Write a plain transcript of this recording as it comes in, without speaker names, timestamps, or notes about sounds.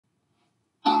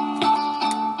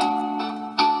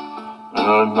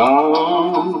And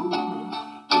now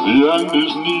the end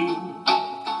is near,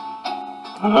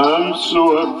 and so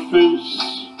I face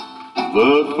the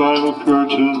final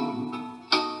curtain.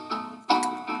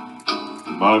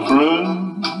 My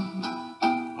friend,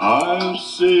 I'll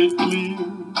say it clear,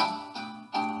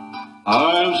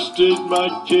 I'll state my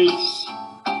case,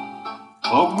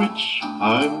 of which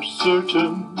I'm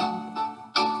certain.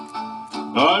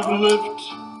 I've lived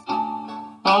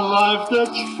a life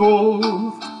that's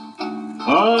full,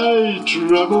 I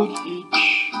traveled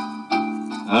each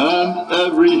and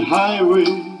every highway,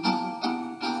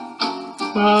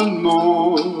 and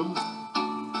more,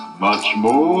 much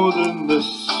more than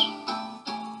this,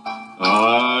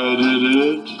 I did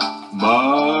it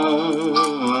my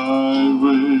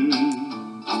way.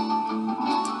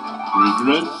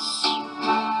 Regrets,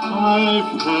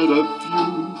 I've had a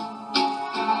few,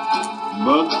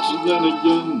 but then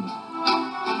again,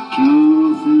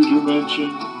 too few to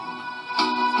mention.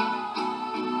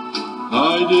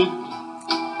 I did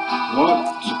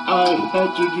what I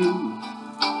had to do,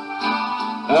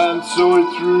 and saw it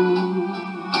through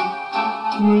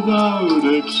without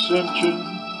exemption.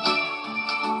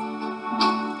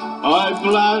 I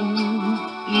planned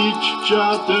each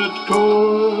charted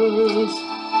course,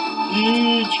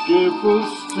 each careful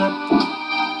step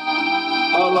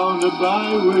along the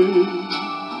byway,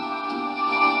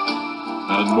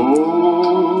 and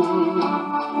more,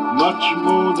 much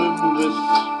more than this,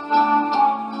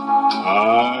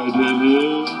 I did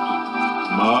it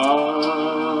my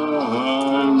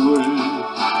way.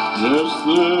 Yes,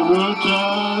 there were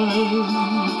times,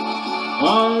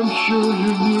 I'm sure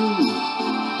you knew,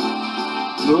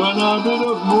 when I bit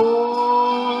of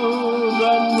more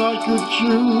than I could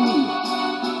chew.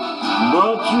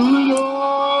 But through it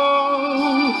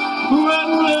all, when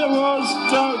there was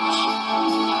doubt,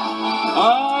 I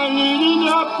ate it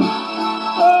up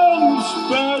and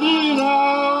spat it out.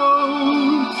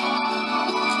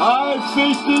 I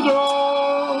faced it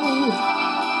all,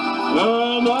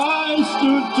 and I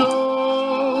stood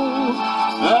tall,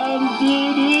 and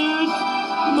did it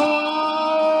my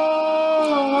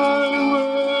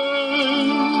way.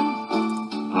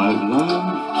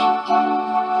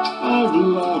 I've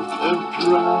laughed and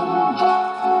cried,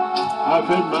 I've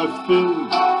had my fill,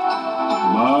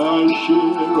 my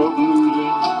share of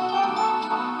losing,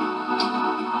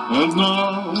 and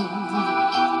now,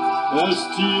 as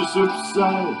tears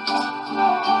subside,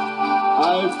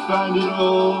 I find it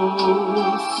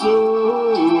all so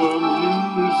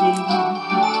amusing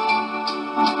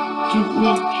to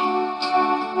think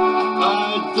I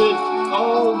did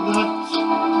all that,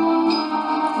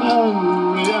 and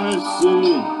may I say,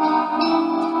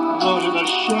 not in a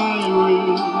shy way.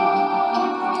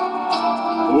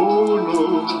 Oh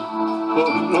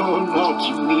no, not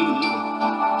me.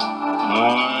 I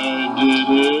did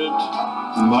it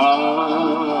my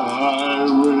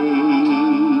way.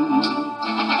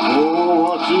 Oh,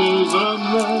 what is a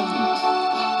man?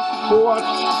 What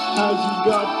has he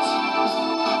got?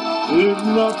 If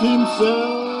not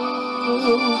himself,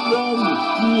 then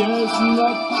he has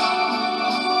not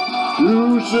to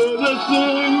say the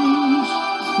things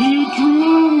he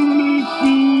truly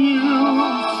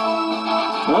feels,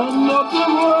 and not the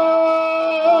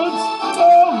words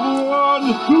of one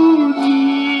who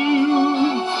knew.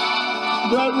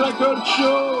 That record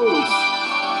shows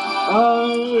I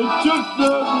took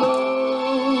the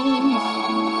blows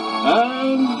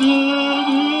and did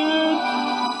it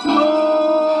my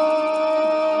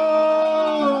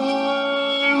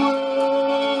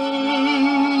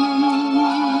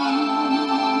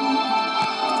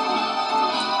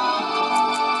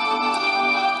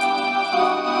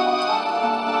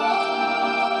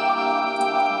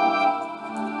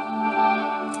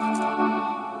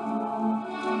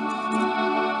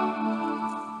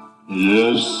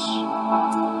Yes,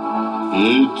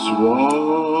 it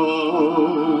was